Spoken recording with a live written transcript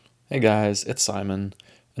Hey guys, it's Simon,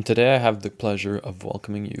 and today I have the pleasure of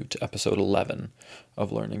welcoming you to episode 11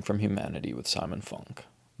 of Learning from Humanity with Simon Funk,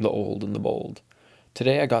 the old and the bold.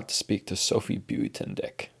 Today I got to speak to Sophie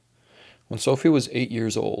Buitendyk. When Sophie was 8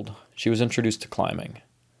 years old, she was introduced to climbing,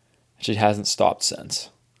 and she hasn't stopped since.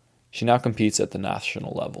 She now competes at the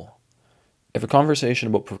national level. If a conversation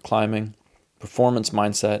about climbing, performance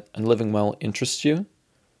mindset, and living well interests you,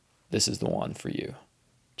 this is the one for you.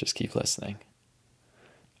 Just keep listening.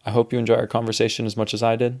 I hope you enjoy our conversation as much as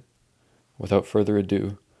I did. Without further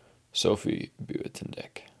ado, Sophie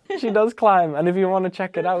Buitendyk. She does climb, and if you want to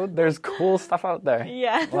check it out, there's cool stuff out there.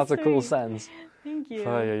 Yeah. Lots of cool sends. Thank you.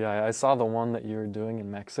 So, yeah. I saw the one that you were doing in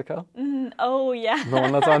Mexico. Oh, yeah. The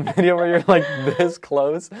one that's on video where you're like this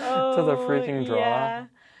close to the freaking draw. Yeah.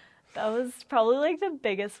 That was probably like the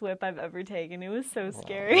biggest whip I've ever taken. It was so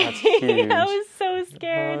scary. That's huge. I was so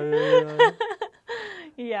scared. Oh,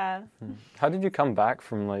 Yeah. How did you come back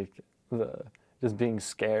from like just being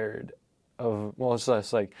scared of, well, it's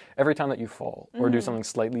just like every time that you fall or do something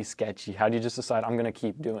slightly sketchy, how do you just decide I'm going to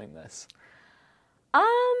keep doing this?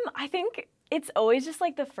 I think it's always just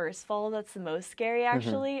like the first fall that's the most scary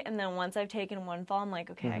actually. And then once I've taken one fall, I'm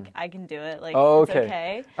like, okay, I can do it. Like, it's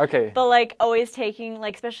okay. Okay. But like always taking,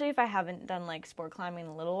 like, especially if I haven't done like sport climbing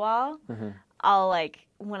in a little while, I'll like,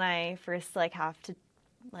 when I first like have to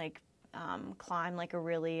like climb like a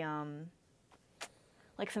really,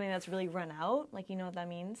 like something that's really run out, like, you know what that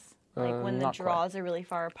means? Like when the draws are really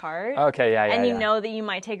far apart. Okay, yeah. And you know that you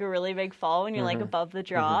might take a really big fall when you're like above the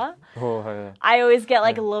draw. Oh, yeah. I always get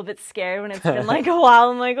like a little bit scared when it's been like a while.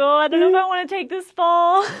 I'm like, oh, I don't know if I want to take this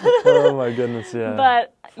fall. Oh my goodness, yeah.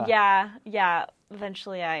 But yeah.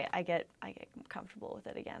 Eventually, I get comfortable with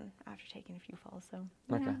it again after taking a few falls. So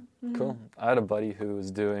Okay, cool. I had a buddy who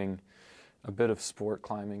was doing a bit of sport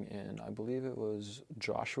climbing in, I believe it was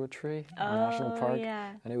Joshua Tree National Park.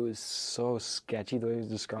 Yeah. And it was so sketchy the way he was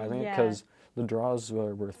describing it because the draws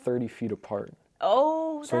were 30 feet apart.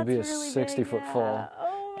 Oh, so it'd be a really 60-foot big, fall.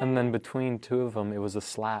 Oh. And then between two of them, it was a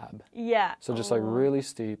slab. Yeah. So just like really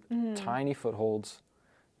steep, tiny footholds,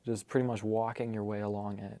 just pretty much walking your way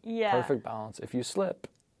along it. Yeah. Perfect balance. If you slip,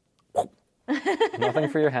 nothing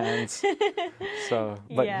for your hands. So,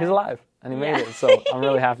 but he's alive and he made it. So I'm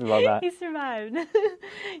really happy about that. He survived.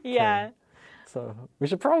 Yeah. Okay. So we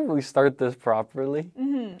should probably start this properly.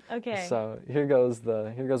 Okay. So here goes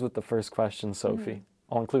with the first question, Sophie.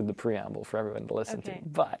 I'll include the preamble for everyone to listen to.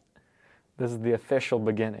 But this is the official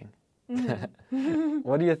beginning.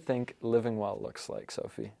 What do you think living well looks like,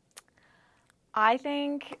 Sophie? I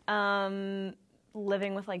think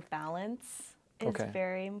living with like balance is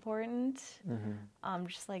very important.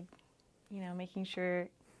 Just like, making sure,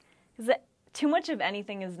 because too much of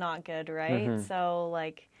anything is not good, right? So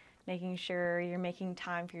like making sure you're making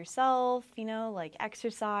time for yourself, like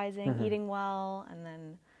exercising, eating well, and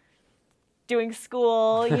then doing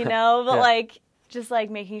school, but like just like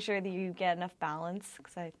making sure that you get enough balance.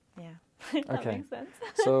 Because that makes sense.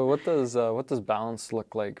 So what does balance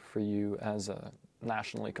look like for you as a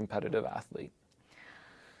nationally competitive athlete?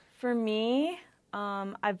 For me,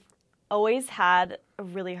 I've always had a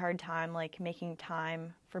really hard time like making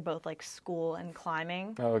time for both like school and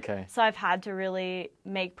climbing. Oh, okay. So I've had to really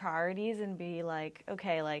make priorities and be like,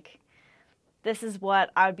 okay, like this is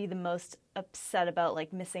what I would be the most upset about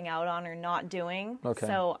like missing out on or not doing. Okay.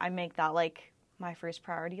 So I make that like my first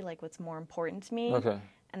priority, like what's more important to me. Okay.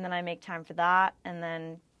 And then I make time for that, and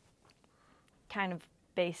then kind of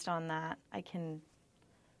based on that, I can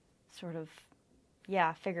sort of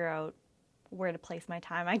figure out where to place my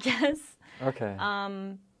time, I guess. Okay.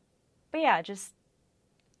 But yeah, just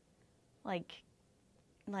like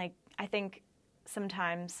I think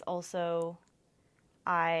sometimes also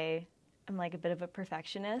I am like a bit of a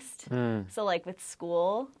perfectionist. So like with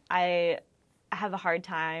school, I have a hard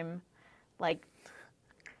time like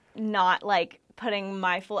not like putting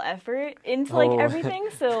my full effort into like everything.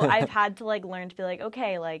 So I've had to like learn to be like,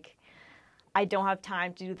 okay, like I don't have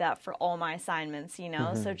time to do that for all my assignments,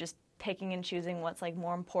 So just picking and choosing what's like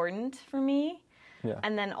more important for me. Yeah.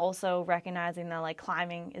 And then also recognizing that like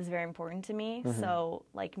climbing is very important to me. So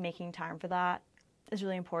like making time for that is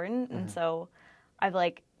really important. And so I've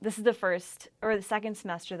like, this is the first or the second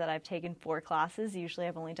semester that I've taken 4 classes. Usually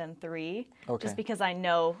I've only done 3. Okay. Just because I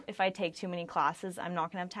know if I take too many classes, I'm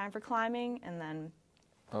not going to have time for climbing. And then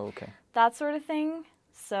that sort of thing.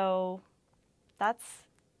 So that's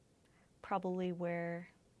probably where,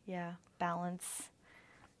 balance,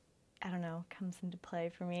 I don't know, comes into play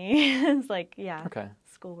for me. It's like,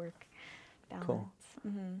 schoolwork, balance. Cool.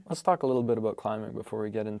 Let's talk a little bit about climbing before we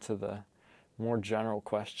get into the more general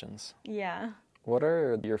questions. Yeah. What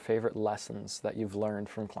are your favorite lessons that you've learned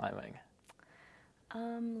from climbing?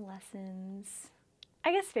 Lessons.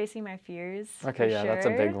 I guess facing my fears. Okay, yeah, that's a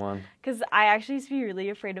big one. Because I actually used to be really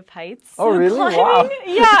afraid of heights. Oh, so really? Climbing, Wow.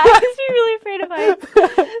 Yeah, I used to be really afraid of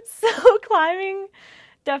heights. So climbing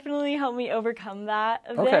definitely helped me overcome that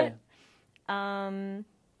a bit.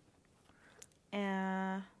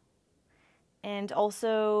 And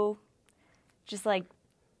also just like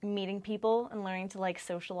meeting people and learning to like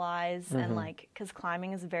socialize and like, because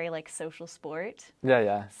climbing is a very like social sport.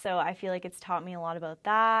 Yeah. So I feel like it's taught me a lot about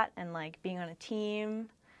that and like being on a team,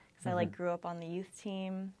 because I like grew up on the youth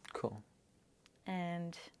team. Cool.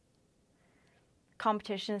 And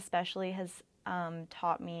competition especially has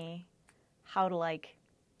taught me how to like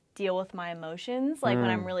deal with my emotions, like when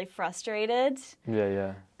I'm really frustrated.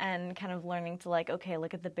 Yeah. And kind of learning to like, okay,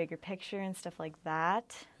 look at the bigger picture and stuff like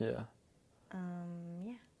that. Yeah.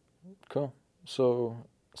 Yeah. Cool. So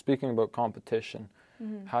speaking about competition,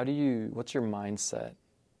 what's your mindset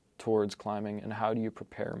towards climbing, and how do you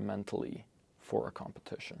prepare mentally for a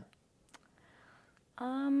competition?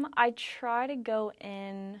 I try to go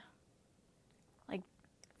in, like,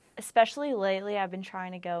 especially lately, I've been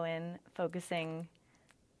trying to go in focusing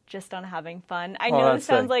just on having fun. I know this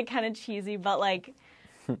sounds like kind of cheesy, but like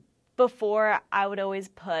before I would always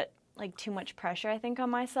put like too much pressure, I think, on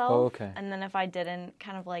myself. Oh, okay. And then if I didn't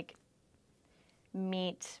kind of like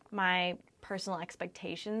meet my personal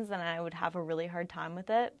expectations, then I would have a really hard time with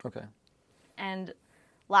it. Okay. And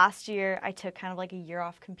last year I took kind of like a year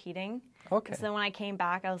off competing. Okay. So then when I came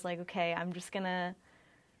back, I was like, okay, I'm just gonna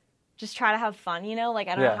just try to have fun, you know? Like,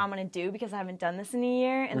 I don't know how I'm gonna do because I haven't done this in a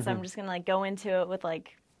year. And so I'm just gonna like go into it with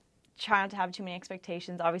like, try not to have too many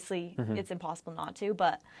expectations. Obviously, it's impossible not to,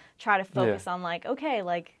 but try to focus on like, okay,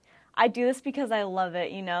 like, I do this because I love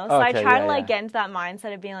it, you know? So I try to like get into that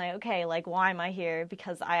mindset of being like, okay, like, why am I here?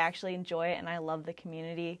 Because I actually enjoy it and I love the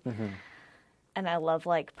community. And I love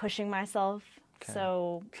like pushing myself. Okay.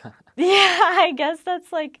 So yeah, I guess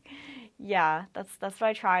that's like, yeah, that's what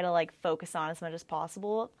I try to like focus on as much as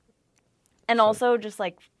possible. And also just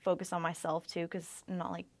like focus on myself too, because I'm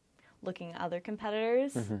not like looking at other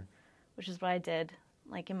competitors, which is what I did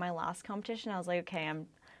like in my last competition. I was like, okay, I'm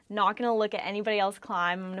not going to look at anybody else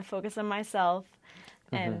climb. I'm going to focus on myself.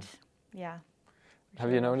 And yeah.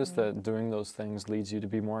 Have you noticed that doing those things leads you to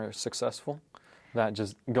be more successful? That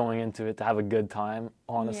just going into it to have a good time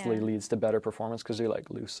honestly leads to better performance because you're like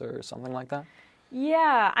looser or something like that?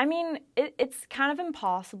 Yeah, I mean, it's kind of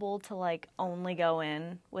impossible to like only go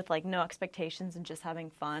in with like no expectations and just having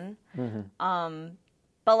fun.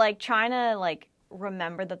 But like trying to like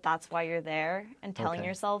remember that that's why you're there and telling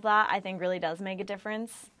yourself that, I think really does make a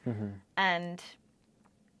difference. And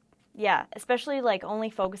yeah, especially like only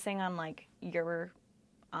focusing on like your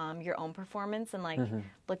own performance and like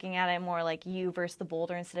looking at it more like you versus the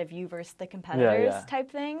boulder instead of you versus the competitors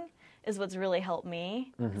type thing is what's really helped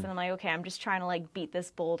me. So I'm like, okay, I'm just trying to like beat this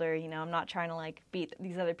boulder, you know, I'm not trying to like beat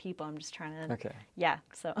these other people, I'm just trying to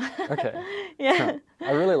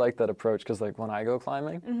I really like that approach because like when I go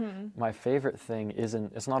climbing, my favorite thing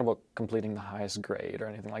it's not about completing the highest grade or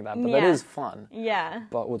anything like that, but that is fun.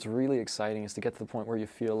 But what's really exciting is to get to the point where you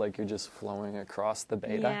feel like you're just flowing across the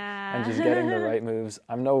beta and just getting the right moves.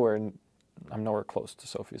 I'm nowhere close to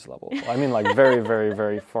Sophie's level. I mean, like very, very,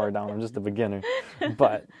 very far down. I'm just a beginner,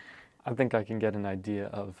 but I think I can get an idea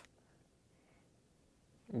of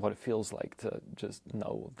what it feels like to just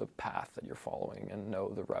know the path that you're following and know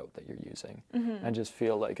the route that you're using and just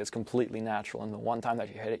feel like it's completely natural. And the one time that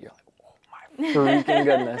you hit it, you're like, oh my freaking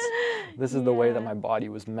goodness. This is the way that my body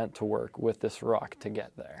was meant to work with this rock to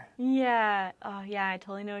get there. Yeah. Oh, yeah, I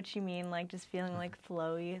totally know what you mean. Like just feeling like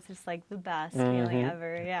flowy. It's just like the best feeling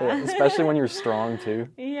ever. Yeah. Especially when you're strong too.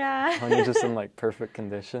 Yeah. When you're just in like perfect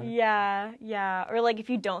condition. Yeah. Or like if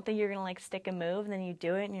you don't think you're going to like stick a move and then you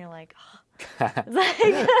do it and you're like, oh.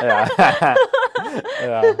 Yeah.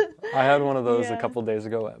 I had one of those a couple days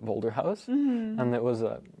ago at Boulder House, and it was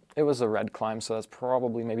a red climb, so that's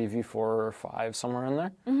probably maybe V4 or 5 somewhere in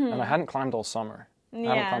there. And I hadn't climbed all summer. And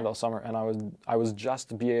I was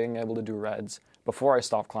just being able to do reds before I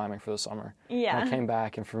stopped climbing for the summer. And I came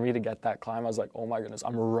back, and for me to get that climb, I was like, oh my goodness,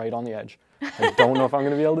 I'm right on the edge. I don't know if I'm going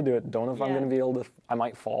to be able to do it. Don't know if I'm going to be able to. I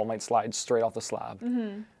might fall, might slide straight off the slab.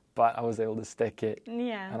 But I was able to stick it,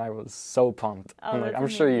 and I was so pumped. I'm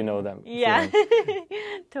sure you know them. Yeah,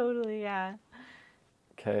 totally, yeah.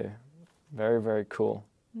 Okay, very, very cool.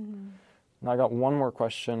 Now I got one more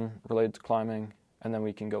question related to climbing, and then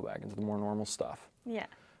we can go back into the more normal stuff. Yeah.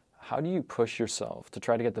 How do you push yourself to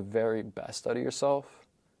try to get the very best out of yourself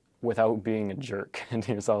without being a jerk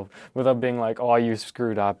to yourself, without being like, oh, you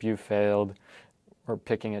screwed up, you failed, or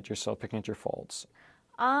picking at yourself, picking at your faults?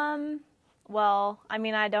 Well, I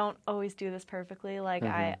mean, I don't always do this perfectly. Like,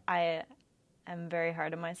 I am very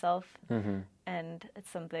hard on myself, and it's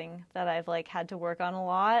something that I've, like, had to work on a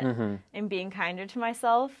lot in being kinder to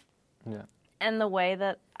myself. Yeah. And the way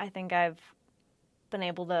that I think I've been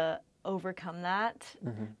able to overcome that,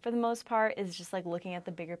 for the most part, is just, like, looking at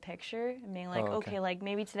the bigger picture and being like, okay, like,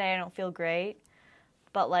 maybe today I don't feel great,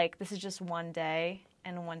 but, like, this is just one day,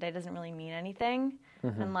 and one day doesn't really mean anything.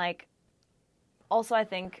 And, like, also I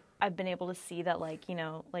think I've been able to see that, like, you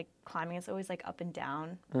know, like, climbing is always, like, up and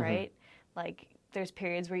down, right? Like, there's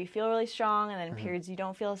periods where you feel really strong, and then periods you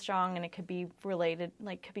don't feel strong, and it could be related,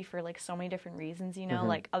 like, could be for, like, so many different reasons, you know,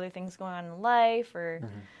 like, other things going on in life or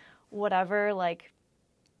whatever, like,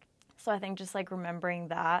 so I think just, like, remembering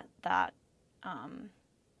that,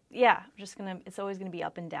 yeah, it's always gonna be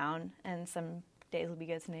up and down, and some days will be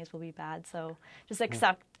good, some days will be bad, so just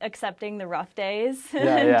accepting the rough days,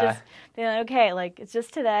 and just being like, okay, like, it's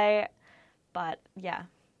just today, but yeah.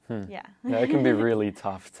 Yeah, it can be really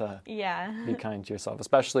tough to yeah. be kind to yourself,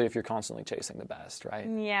 especially if you're constantly chasing the best, right?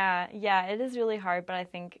 Yeah, it is really hard, but I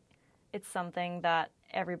think it's something that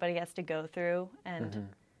everybody has to go through, and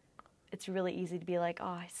it's really easy to be like, oh,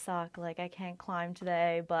 I suck, like, I can't climb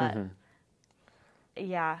today, but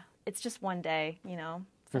yeah, it's just one day, you know,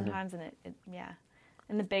 sometimes, and it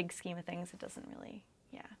in the big scheme of things, it doesn't mean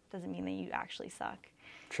that you actually suck.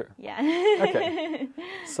 True. Yeah. Okay.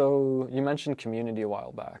 So you mentioned community a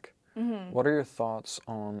while back. What are your thoughts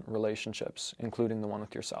on relationships, including the one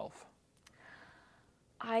with yourself?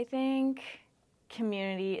 I think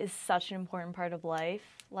community is such an important part of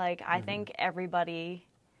life. Like, I think everybody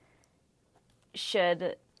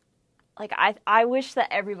should, like, I wish that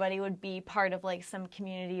everybody would be part of, like, some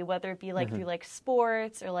community, whether it be, like, through, like,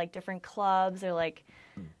 sports or, like, different clubs or, like,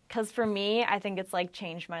 because for me, I think it's, like,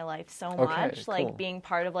 changed my life so much. Cool. Like, being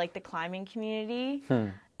part of, like, the climbing community,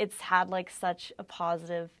 it's had, like, such a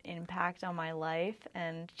positive impact on my life,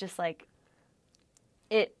 and just, like,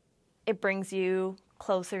 it brings you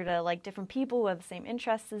closer to, like, different people who have the same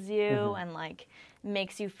interests as you, and, like,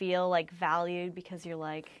 makes you feel, like, valued because you're,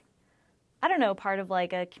 like, I don't know, part of,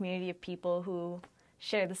 like, a community of people who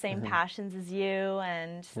share the same passions as you,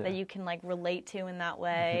 and that you can, like, relate to in that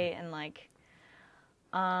way, and, like,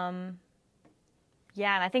 yeah,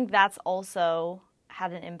 and I think that's also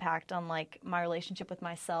had an impact on, like, my relationship with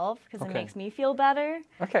myself, because it makes me feel better.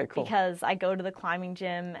 Okay, cool. Because I go to the climbing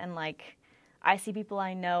gym, and, like, I see people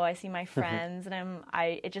I know, I see my friends, and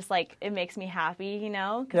it just, like, it makes me happy, you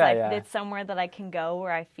know, because it's somewhere that I can go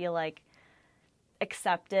where I feel, like,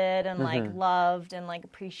 accepted and, like, loved and, like,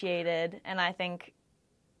 appreciated, and I think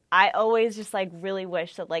I always just, like, really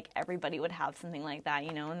wish that, like, everybody would have something like that,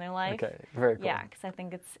 you know, in their life. Okay, very cool. Yeah, because I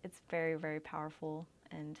think it's very, very powerful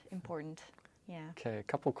and important. Yeah. Okay, a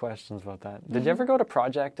couple questions about that. Did you ever go to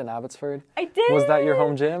Project in Abbotsford? I did. Was that your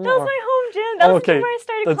home gym? That was my home gym. That was where I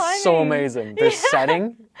started climbing. That's so amazing. Their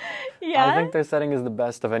setting, I think their setting is the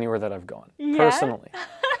best of anywhere that I've gone, personally.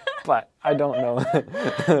 But I don't know.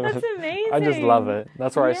 That's amazing. I just love it.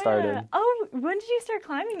 That's where I started. Oh, when did you start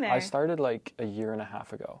climbing there? I started like a year and a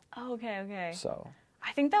half ago. Oh, okay. So.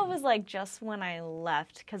 I think that was like just when I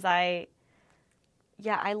left, because I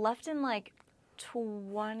left in like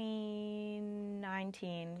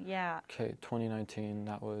 2019. Yeah. Okay, 2019.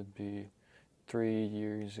 That would be 3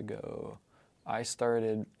 years ago. I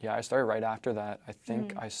started right after that. I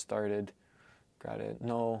think I started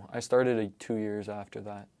 2 years after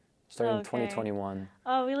that. Started in 2021.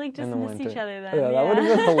 Oh, we like just missed each other then. Yeah, that would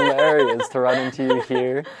have been hilarious to run into you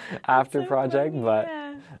here after Project. Funny, but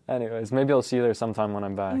anyways, maybe I'll see you there sometime when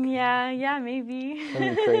I'm back. Yeah, maybe.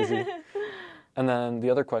 That'd be crazy. And then the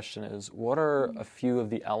other question is, what are a few of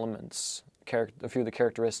the elements, a few of the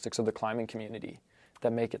characteristics of the climbing community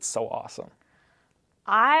that make it so awesome?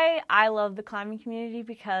 I love the climbing community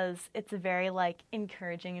because it's a very, like,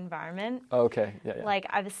 encouraging environment. Okay, yeah. Like,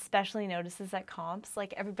 I've especially noticed this at comps.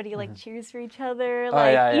 Like, everybody, like, cheers for each other.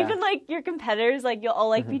 Like, even, like, your competitors, like, you'll all,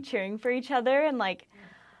 like, be cheering for each other. And, like,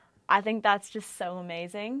 I think that's just so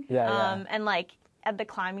amazing. And, like, at the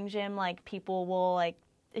climbing gym, like, people will, like,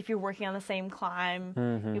 if you're working on the same climb,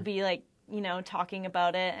 you'll be, like, you know, talking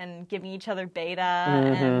about it and giving each other beta.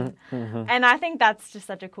 And I think that's just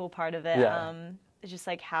such a cool part of it. It's just,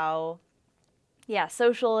 like, how,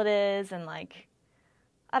 social it is, and, like,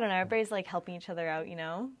 I don't know, everybody's, like, helping each other out, you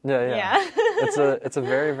know? Yeah. It's a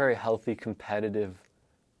very, very healthy, competitive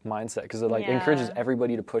mindset, because it, like, encourages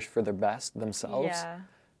everybody to push for their best themselves. Yeah.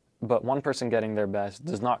 But one person getting their best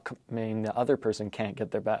does not mean the other person can't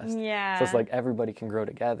get their best. Yeah. So it's, like, everybody can grow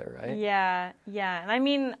together, right? Yeah. And I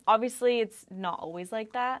mean, obviously, it's not always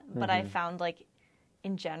like that, but I found, like,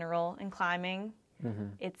 in general in climbing,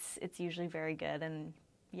 it's usually very good. And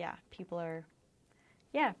yeah, people are,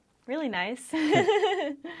 really nice.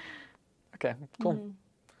 Okay, cool.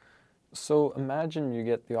 So imagine you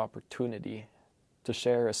get the opportunity to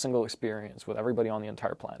share a single experience with everybody on the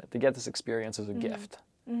entire planet. To get this experience as a gift.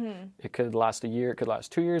 It could last a year, it could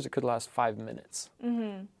last 2 years, it could last 5 minutes.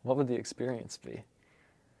 What would the experience be?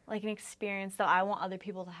 Like an experience that I want other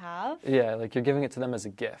people to have? Yeah, like you're giving it to them as a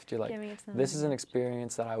gift. You're like, Giving it to them this as is a an gift.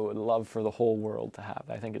 experience that I would love for the whole world to have.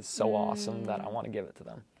 I think it's so awesome that I want to give it to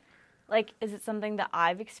them. Like, is it something that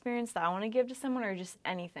I've experienced that I want to give to someone, or just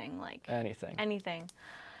anything? Like Anything. Anything.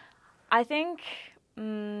 I think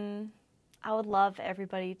I would love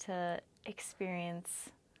everybody to experience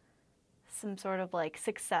some sort of like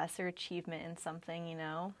success or achievement in something, you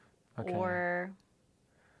know? Okay. Or,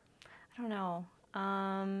 I don't know.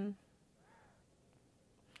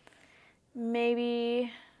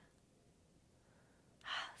 Maybe,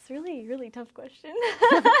 it's a really, really tough question.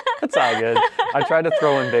 It's all good. I try to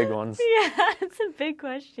throw in big ones. Yeah, it's a big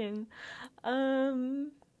question.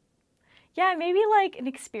 Yeah, maybe like an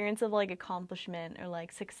experience of like accomplishment or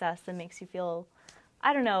like success that makes you feel,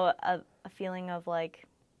 I don't know, a feeling of like,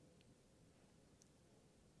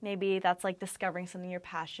 maybe that's like discovering something you're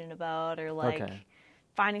passionate about, or like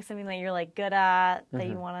finding something that you're like good at that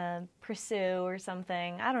you want to pursue or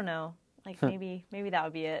something. I don't know. Like maybe that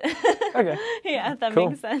would be it. Okay. Yeah, if that Cool.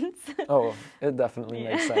 makes sense. Oh, it definitely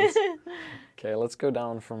makes sense. Okay, let's go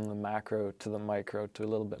down from the macro to the micro to a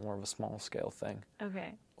little bit more of a small scale thing.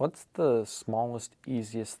 Okay. What's the smallest,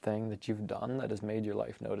 easiest thing that you've done that has made your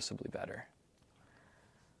life noticeably better?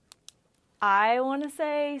 I want to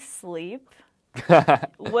say sleep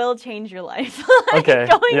will change your life. Like Okay,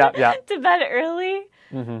 going yeah. to bed early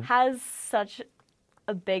has such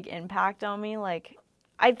a big impact on me. Like,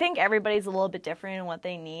 I think everybody's a little bit different in what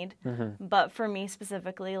they need, but for me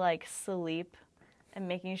specifically, like sleep and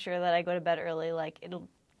making sure that I go to bed early, like it'll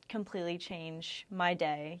completely change my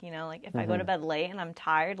day. You know, like if I go to bed late and I'm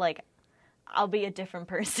tired, like I'll be a different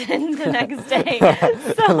person the next day.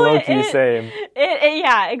 So Low-key same.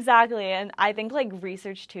 Yeah, exactly. And I think like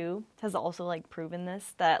research too has also like proven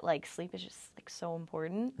this, that like sleep is just like so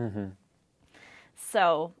important.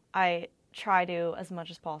 So I try to, as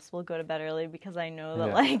much as possible, go to bed early, because I know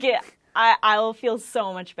that like I will feel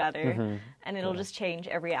so much better, and it'll just change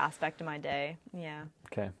every aspect of my day. Yeah.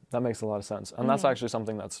 Okay, that makes a lot of sense. And that's actually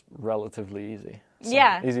something that's relatively easy. So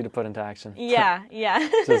Yeah. Easy to put into action. Yeah, yeah.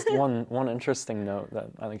 Just one interesting note that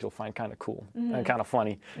I think you'll find kind of cool and kind of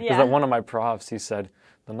funny is Yeah. that one of my profs, he said,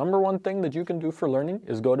 the number one thing that you can do for learning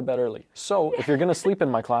is go to bed early. So if you're going to sleep in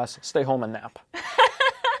my class, stay home and nap.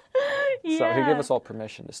 So he gave us all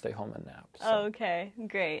permission to stay home and nap. So. Oh, okay,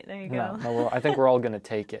 great. There you go. No, I think we're all going to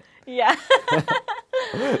take it. Yeah.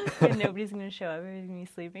 And nobody's going to show up. Everybody's going to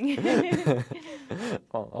be sleeping.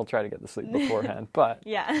 Well, I'll try to get the sleep beforehand. But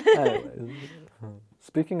Yeah. anyways,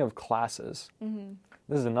 speaking of classes,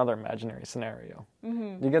 this is another imaginary scenario.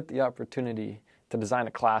 You get the opportunity to design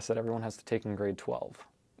a class that everyone has to take in grade 12.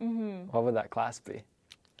 What would that class be?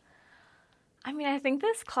 I mean, I think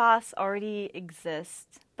this class already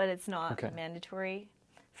exists, but it's not mandatory.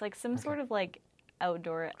 It's like some sort of like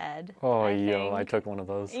outdoor ed. Oh, I I took one of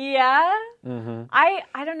those. Yeah.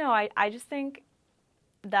 I don't know. I just think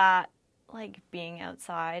that like being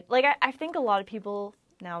outside, like I think a lot of people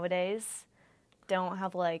nowadays don't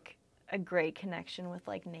have like a great connection with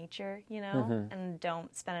like nature, you know, and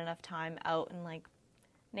don't spend enough time out in like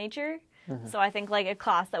nature. So I think like a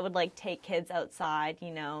class that would like take kids outside,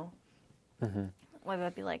 you know, whether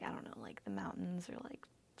that be like, I don't know, like the mountains or like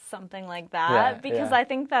something like that, because I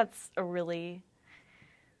think that's a really,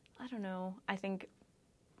 I don't know, I think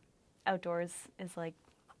outdoors is like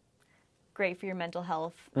great for your mental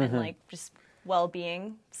health and like just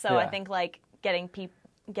well-being. So I think like getting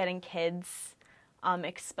kids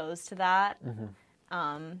exposed to that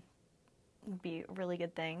would be a really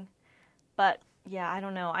good thing. But yeah, I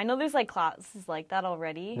don't know. I know there's like classes like that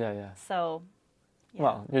already. Yeah. So yeah.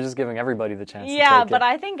 Well, you're just giving everybody the chance to Yeah, take but it.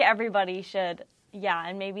 I think everybody should. Yeah,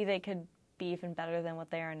 and maybe they could be even better than what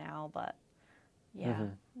they are now, but yeah.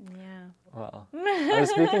 Yeah. Well, I was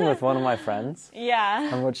speaking with one of my friends.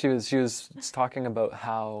 Yeah. And what she was talking about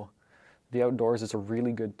how the outdoors is a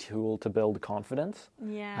really good tool to build confidence.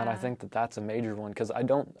 Yeah. And I think that that's a major one, because I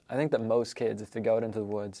think that most kids, if they go out into the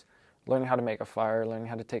woods, learning how to make a fire, learning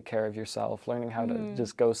how to take care of yourself, learning how to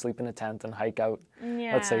just go sleep in a tent and hike out,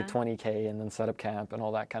 let's say 20K, and then set up camp and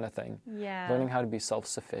all that kind of thing. Yeah. Learning how to be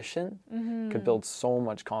self-sufficient could build so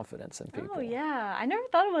much confidence in people. Oh, yeah. I never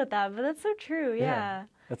thought about that, but that's so true. Yeah.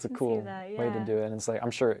 That's a I can cool see that, way to yeah. do it. And it's like, I'm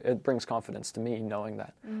sure it brings confidence to me knowing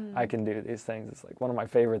that I can do these things. It's like one of my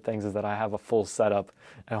favorite things is that I have a full setup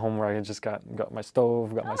at home where I just got my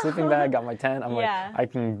stove, got my sleeping bag, got my tent. I'm Yeah. like, I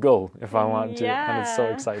can go if I want to. And it's so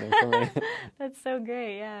Yeah. exciting for me. That's so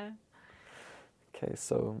great, yeah. Okay,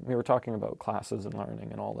 so we were talking about classes and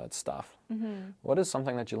learning and all that stuff. What is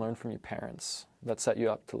something that you learned from your parents that set you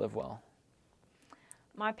up to live well?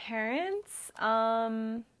 My parents,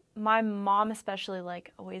 my mom especially,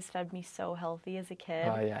 like, always fed me so healthy as a kid.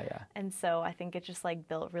 Oh, yeah. And so I think it just, like,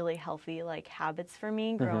 built really healthy, like, habits for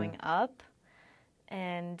me growing up.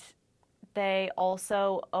 And they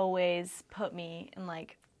also always put me in,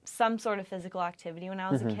 like, some sort of physical activity when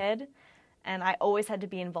I was a kid. And I always had to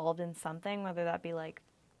be involved in something, whether that be, like,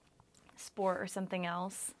 sport or something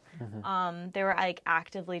else. They were, like,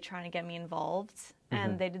 actively trying to get me involved.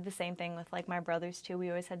 And they did the same thing with, like, my brothers, too. We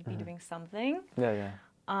always had to be doing something. Yeah.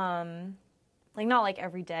 Like, not, like,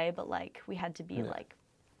 every day, but, like, we had to be, like,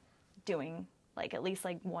 doing, like, at least,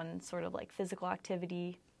 like, one sort of, like, physical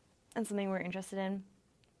activity and something we were interested in.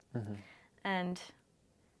 And,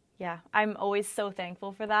 yeah, I'm always so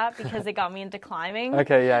thankful for that because it got me into climbing.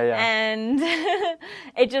 Okay, yeah. And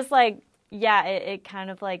it just, like, yeah, it kind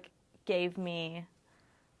of, like, gave me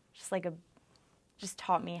just, like, just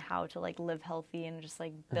taught me how to, like, live healthy and just,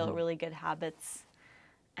 like, build really good habits.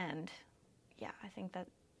 And, yeah, I think that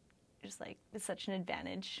just, like, it's such an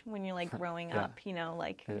advantage when you're, like, growing up, you know,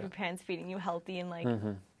 like, your parents feeding you healthy and, like,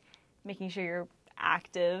 making sure you're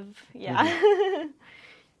active. Yeah.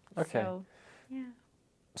 Okay. So, yeah.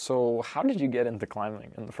 So how did you get into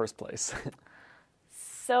climbing in the first place?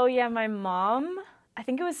 So, yeah, my mom, I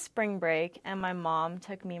think it was spring break, and my mom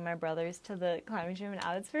took me and my brothers to the climbing gym in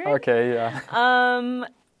Abbotsford. Okay, yeah.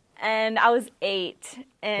 And I was 8,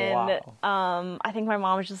 and Wow. I think my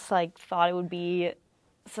mom just, like, thought it would be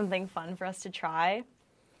something fun for us to try.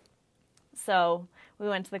 So we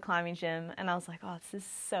went to the climbing gym, and I was like, oh, this is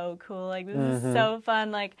so cool. Like, this is so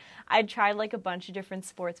fun. Like, I'd tried, like, a bunch of different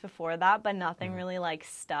sports before that, but nothing really, like,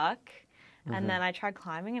 stuck. And then I tried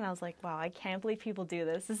climbing, and I was like, wow, I can't believe people do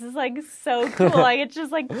this. This is, like, so cool. Like, it's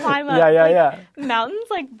just, like, climb up mountains.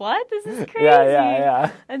 Like, what? This is crazy.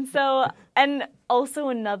 Yeah. And so, and also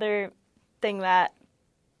another thing that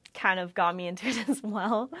kind of got me into it as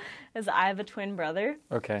well is I have a twin brother.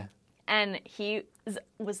 Okay. And he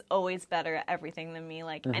was always better at everything than me.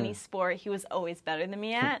 Like, any sport, he was always better than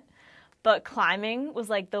me at. But climbing was,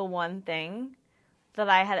 like, the one thing that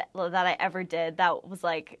I ever did that was,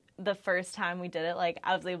 like, the first time we did it, like,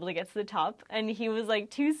 I was able to get to the top, and he was,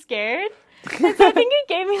 like, too scared. And so I think it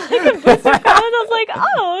gave me, like, a boost of confidence. I was like,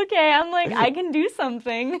 oh, okay, I'm like, I can do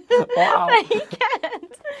something that he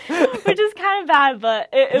can't, which is kind of bad, but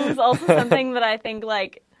it was also something that I think,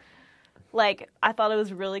 like, I thought it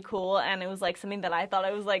was really cool, and it was, like, something that I thought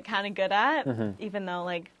I was, like, kind of good at, even though,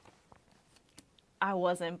 like, I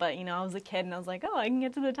wasn't, but, you know, I was a kid, and I was like, oh, I can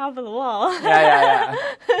get to the top of the wall. Yeah.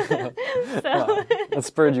 So, Well, it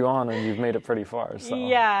spurred you on, and you've made it pretty far, so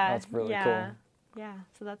that's really cool. Yeah,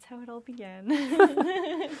 so that's how it all began.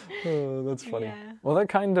 Oh, that's funny. Yeah. Well, that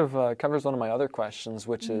kind of covers one of my other questions,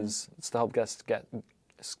 which is it's to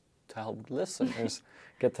help listeners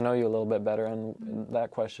get to know you a little bit better. And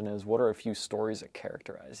that question is, what are a few stories that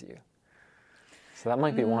characterize you? So that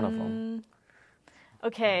might be one of them.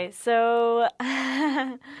 Okay, so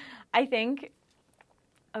I think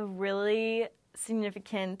a really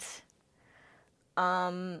significant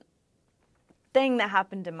thing that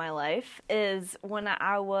happened in my life is when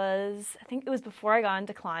I think it was before I got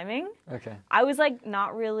into climbing. Okay. I was, like,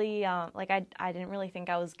 not really, like, I didn't really think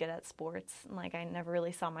I was good at sports. And, like, I never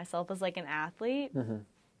really saw myself as, like, an athlete.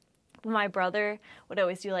 But my brother would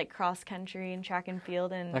always do, like, cross country and track and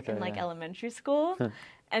field in elementary school.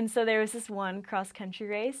 And so there was this one cross country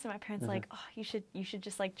race, and my parents were like, oh, you should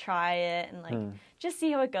just, like, try it and, like, just see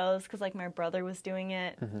how it goes, because, like, my brother was doing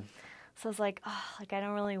it. So I was like, oh, like, I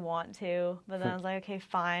don't really want to. But then I was like, okay,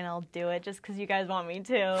 fine, I'll do it just because you guys want me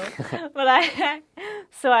to. But I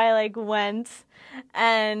like, went,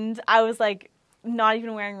 and I was, like, not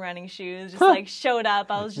even wearing running shoes, just, like, showed up.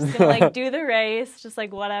 I was just going to, like, do the race, just,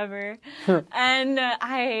 like, whatever. And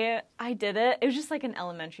I did it. It was just, like, an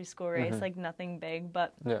elementary school race, like, nothing big,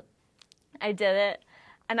 but I did it.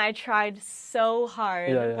 And I tried so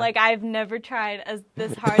hard. Like, I've never tried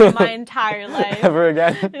this hard in my entire life. Ever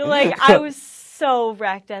again? Like, I was so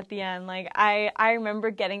wrecked at the end. Like, I remember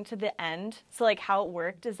getting to the end. So, like, how it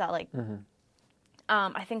worked is that, like,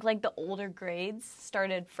 I think, like, the older grades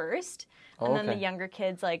started first. And then the younger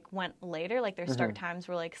kids, like, went later. Like, their start times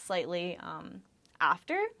were, like, slightly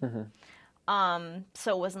after.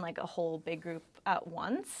 So it wasn't, like, a whole big group at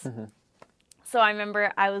once. So I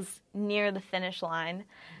remember I was near the finish line,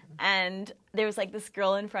 and there was like this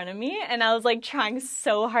girl in front of me, and I was like trying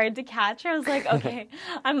so hard to catch her. I was like, okay,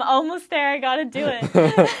 I'm almost there. I gotta do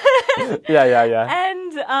it. Yeah.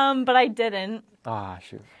 And but I didn't. Ah,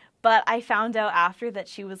 shoot. But I found out after that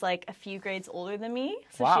she was like a few grades older than me,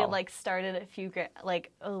 so Wow. she had like started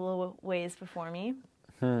a little ways before me.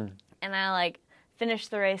 And I like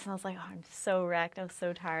finished the race, and I was like, oh, I'm so wrecked. I was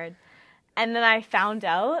so tired. And then I found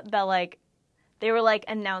out that like they were like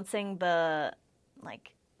announcing the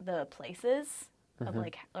places of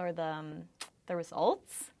like, or the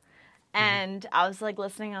results. And I was like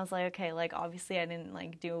listening. I was like, okay, like obviously I didn't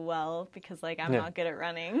like do well because like I'm not good at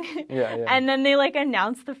running. Yeah. And then they like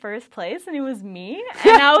announced the first place, and it was me.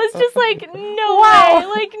 And I was just like, no way,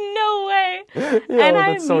 like no way. And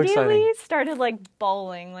I immediately started like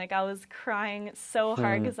bawling. Like I was crying so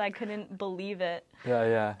hard because I couldn't believe it.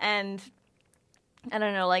 Yeah. And I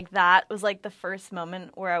don't know, like that was like the first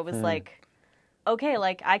moment where I was like, okay,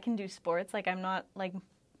 like I can do sports. Like I'm not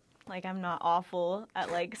I'm not awful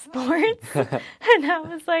at like sports. And I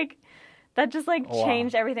was like, that just like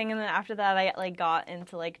changed everything. And then after that I like got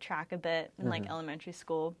into like track a bit in like elementary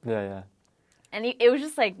school. Yeah. And it was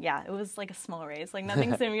just like, it was like a small race, like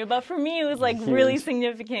nothing significant. But for me, it was like really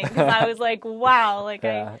significant because I was like, wow, like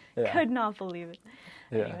I could not believe it.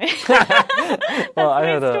 Yeah. Anyway. Well, I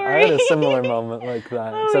had a similar moment like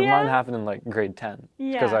that, except mine happened in like grade 10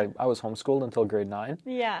 because I was homeschooled until grade 9.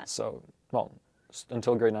 Yeah. So,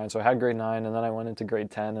 until grade 9. So I had grade 9, and then I went into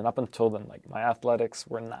grade 10, and up until then, like my athletics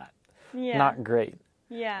were not great.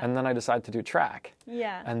 Yeah. And then I decided to do track.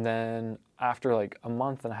 Yeah. And then after like a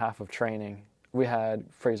month and a half of training, we had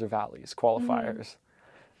Fraser Valley's qualifiers,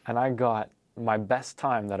 and I got my best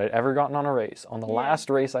time that I'd ever gotten on a race on the last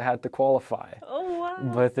race I had to qualify. Oh wow.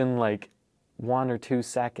 Within like 1 or 2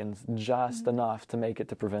 seconds, just enough to make it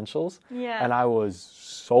to provincials. Yeah. And I was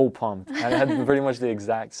so pumped. And it had pretty much the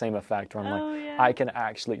exact same effect where I'm like, I can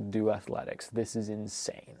actually do athletics. This is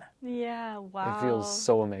insane. Yeah, wow. It feels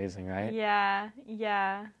so amazing, right? Yeah.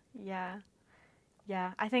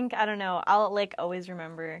 I think, I don't know, I'll like always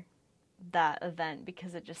remember that event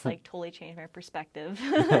because it just like totally changed my perspective.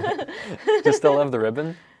 Do you still have the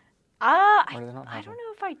ribbon? I don't know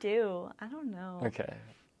if I do. I don't know. Okay.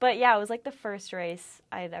 But yeah, it was like the first race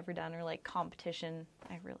I had ever done, or like competition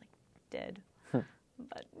I really did.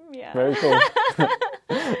 But yeah. Very cool.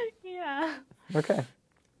 Yeah. Okay.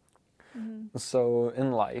 So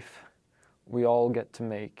in life, we all get to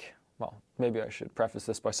make, maybe I should preface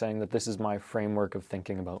this by saying that this is my framework of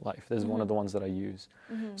thinking about life. This is one of the ones that I use.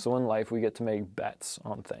 So in life, we get to make bets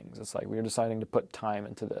on things. It's like we're deciding to put time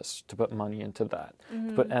into this, to put money into that,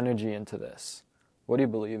 to put energy into this. What do you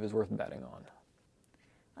believe is worth betting on?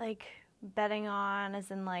 Like betting on as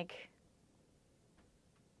in like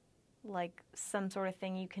some sort of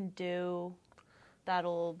thing you can do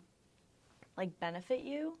that'll like benefit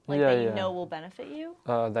you? Like that you know will benefit you?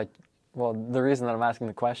 The reason that I'm asking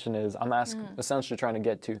the question is I'm essentially trying to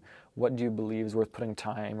get to what do you believe is worth putting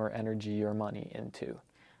time or energy or money into?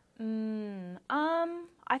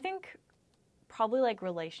 I think probably like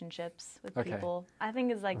relationships with people. I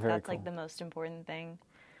think is like that's like the most important thing.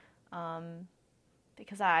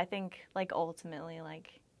 Because I think like ultimately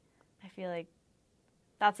like I feel like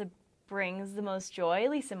that's what brings the most joy, at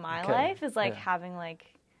least in my life, is like having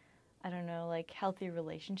like, I don't know, like healthy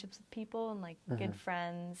relationships with people and like good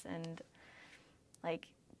friends and like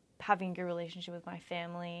having a good relationship with my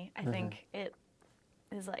family. I think it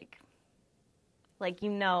is like you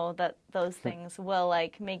know that those things will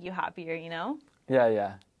like make you happier, you know?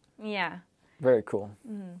 Yeah. Very cool.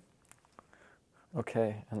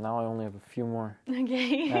 Okay, and now I only have a few more.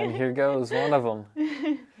 Okay. And here goes one of them.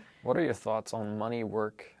 What are your thoughts on money,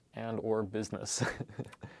 work, and or business?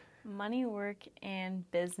 Money, work,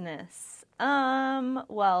 and business.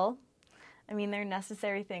 Well, I mean, they're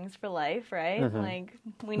necessary things for life, right? Like,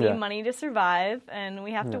 we need money to survive, and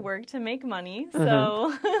we have to work to make money,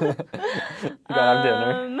 so... You gotta have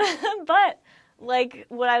dinner. But, like,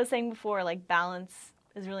 what I was saying before, like, balance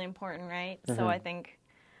is really important, right? So I think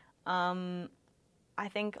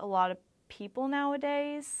a lot of people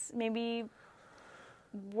nowadays maybe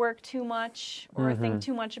work too much or think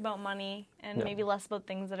too much about money and maybe less about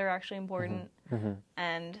things that are actually important.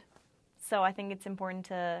 And so I think it's important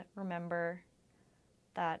to remember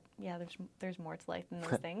that, there's more to life than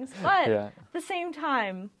those things. But at the same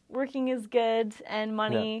time, working is good and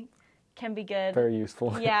money can be good. Very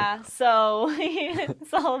useful. Yeah, so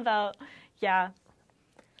it's all about,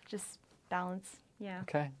 just balance. Yeah.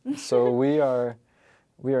 Okay, so we are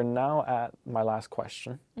now at my last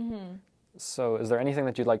question. So is there anything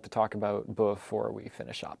that you'd like to talk about before we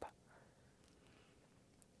finish up?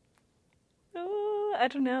 I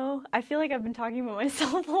don't know. I feel like I've been talking about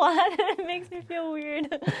myself a lot. It makes me feel weird.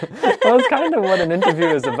 Well, it's kind of what an interview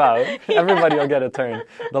is about. Everybody will get a turn.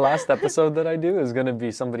 The last episode that I do is going to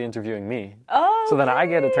be somebody interviewing me. Oh, so then I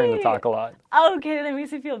get a turn to talk a lot. Okay, that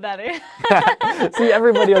makes me feel better. See,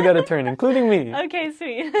 everybody will get a turn, including me. Okay,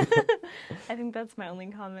 sweet. I think that's my only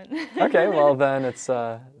comment. Okay, well then it's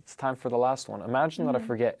time for the last one. Imagine that I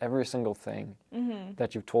forget every single thing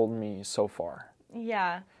that you've told me so far.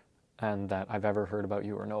 Yeah. And that I've ever heard about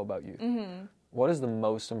you or know about you. What is the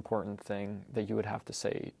most important thing that you would have to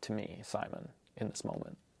say to me, Simon, in this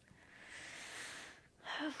moment?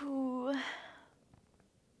 Ooh.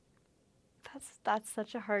 That's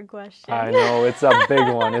such a hard question. I know, it's a big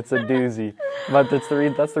one. It's a doozy. But that's the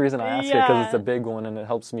reason I ask it, because it's a big one and it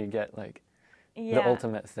helps me get the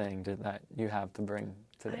ultimate thing that you have to bring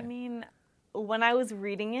today. I mean, when I was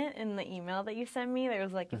reading it in the email that you sent me, there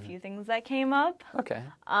was a few things that came up. Okay.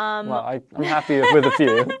 Well, I'm happy with a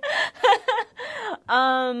few.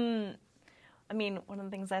 I mean, one of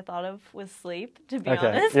the things I thought of was sleep, to be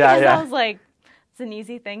honest. Yeah, because yeah. I was like, it's an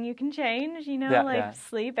easy thing you can change,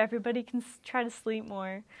 sleep. Everybody can try to sleep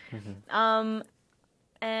more. And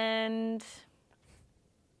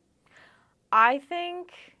I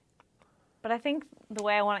think the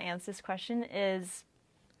way I want to answer this question is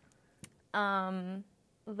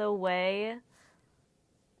the way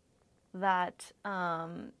that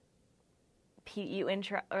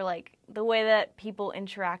the way that people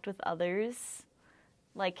interact with others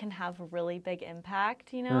can have a really big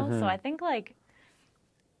impact, So I think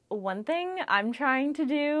one thing I'm trying to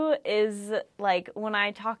do is when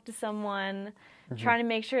I talk to someone, trying to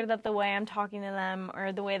make sure that the way I'm talking to them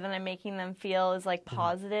or the way that I'm making them feel is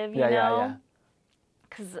positive, you know? Yeah.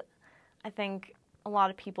 Because I think a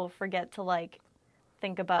lot of people forget to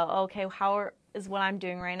think about, okay, how is what I'm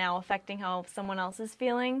doing right now affecting how someone else is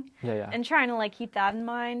feeling? Yeah. And trying to keep that in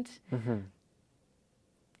mind.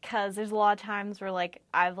 Because there's a lot of times where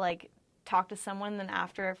I've talked to someone, then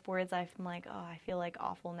afterwards I'm like, oh, I feel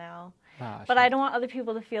awful now. But I don't want other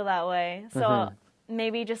people to feel that way. So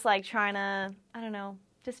maybe just trying to, I don't know,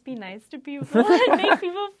 just be nice to people and make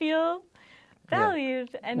people feel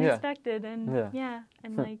valued and respected. And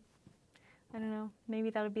and I don't know, maybe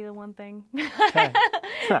that would be the one thing. I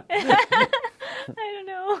don't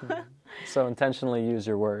know. So intentionally use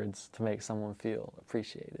your words to make someone feel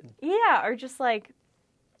appreciated. Yeah, or just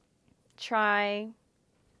try,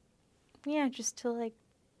 just to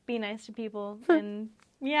be nice to people and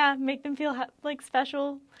make them feel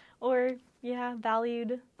special or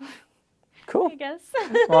valued. Cool. I guess.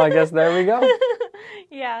 Well, I guess there we go.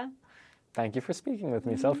 Yeah. Thank you for speaking with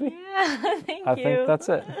me, Sophie. Yeah, thank you. I think that's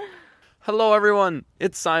it. Hello, everyone.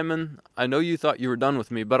 It's Simon. I know you thought you were done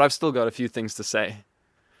with me, but I've still got a few things to say.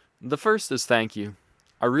 The first is thank you.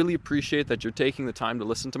 I really appreciate that you're taking the time to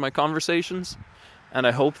listen to my conversations, and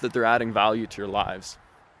I hope that they're adding value to your lives.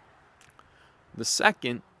 The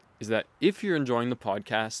second is that if you're enjoying the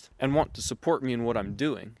podcast and want to support me in what I'm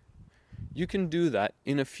doing, you can do that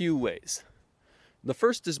in a few ways. The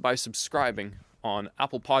first is by subscribing on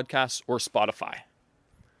Apple Podcasts or Spotify.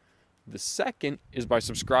 The second is by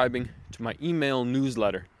subscribing to my email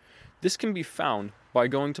newsletter. This can be found by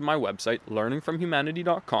going to my website,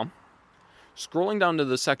 learningfromhumanity.com, scrolling down to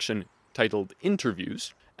the section titled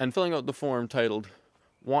Interviews, and filling out the form titled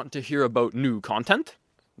Want to Hear About New Content.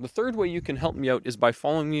 The third way you can help me out is by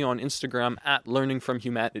following me on Instagram at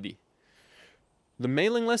learningfromhumanity. The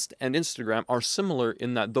mailing list and Instagram are similar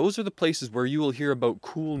in that those are the places where you will hear about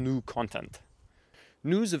cool new content.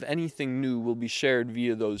 News of anything new will be shared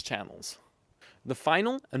via those channels. The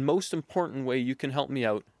final and most important way you can help me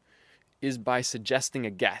out is by suggesting a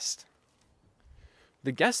guest.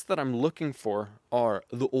 The guests that I'm looking for are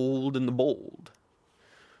the old and the bold.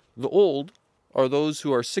 The old are those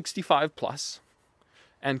who are 65 plus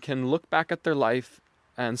and can look back at their life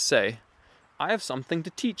and say, I have something to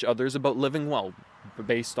teach others about living well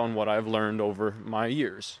based on what I've learned over my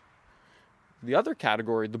years. The other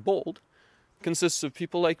category, the bold, consists of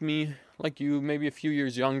people like me, like you, maybe a few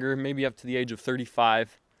years younger, maybe up to the age of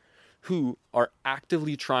 35, who are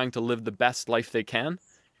actively trying to live the best life they can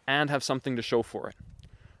and have something to show for it.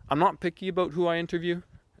 I'm not picky about who I interview,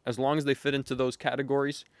 as long as they fit into those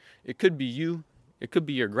categories. It could be you, it could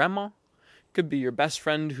be your grandma, it could be your best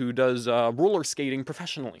friend who does roller skating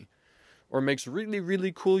professionally, or makes really,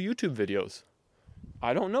 really cool YouTube videos.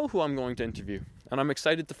 I don't know who I'm going to interview, and I'm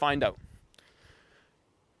excited to find out.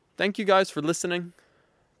 Thank you guys for listening.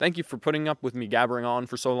 Thank you for putting up with me gabbering on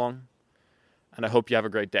for so long. And I hope you have a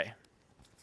great day.